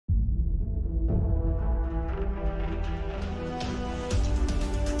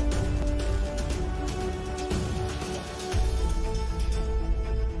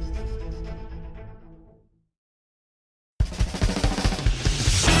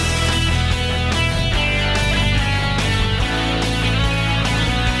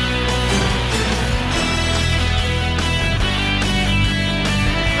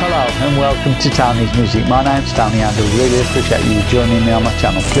welcome to Tony's Music. My name's Tony and I really appreciate you joining me on my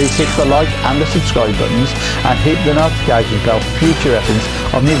channel. Please hit the like and the subscribe buttons and hit the notification bell for future reference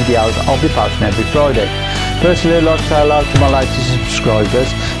of new videos I'll be posting every Friday. Personally, I'd like to say hello to my latest subscribers.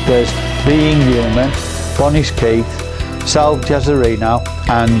 There's Being Human, Bonnie's Keith, Salve Jazzarino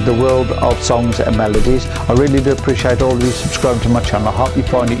and the World of Songs and Melodies. I really do appreciate all of you subscribing to my channel. I hope you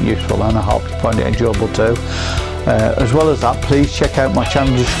find it useful and I hope you find it enjoyable too. As well as that, please check out my channel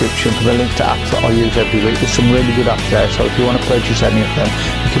description for the link to apps that I use every week. There's some really good apps there, so if you want to purchase any of them,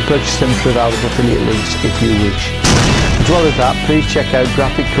 you can purchase them through those affiliate links if you wish. As well as that, please check out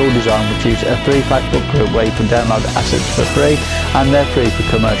Graphic Cool Design, which is a free Facebook group where you can download assets for free and they're free for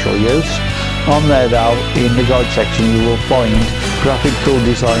commercial use. On there though, in the guide section, you will find Graphic Cool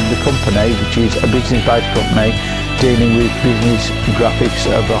Design, the company, which is a business-based company dealing with business graphics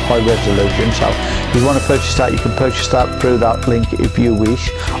of a high resolution. So if you want to purchase that, you can purchase that through that link if you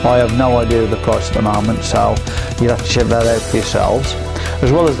wish. I have no idea of the price at the moment, so you'll have to check that out for yourselves.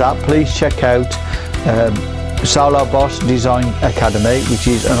 As well as that, please check out Solo Boss Design Academy, which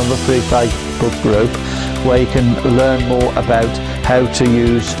is another free Facebook group where you can learn more about how to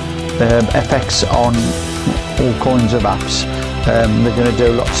use effects on all kinds of apps. They're going to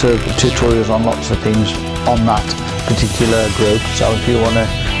do lots of tutorials on lots of things on that particular group, so if you want to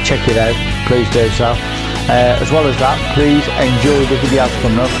check it out, please do so. As well as that, please enjoy the videos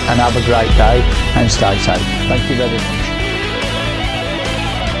coming up and have a great day and stay safe. Thank you very much.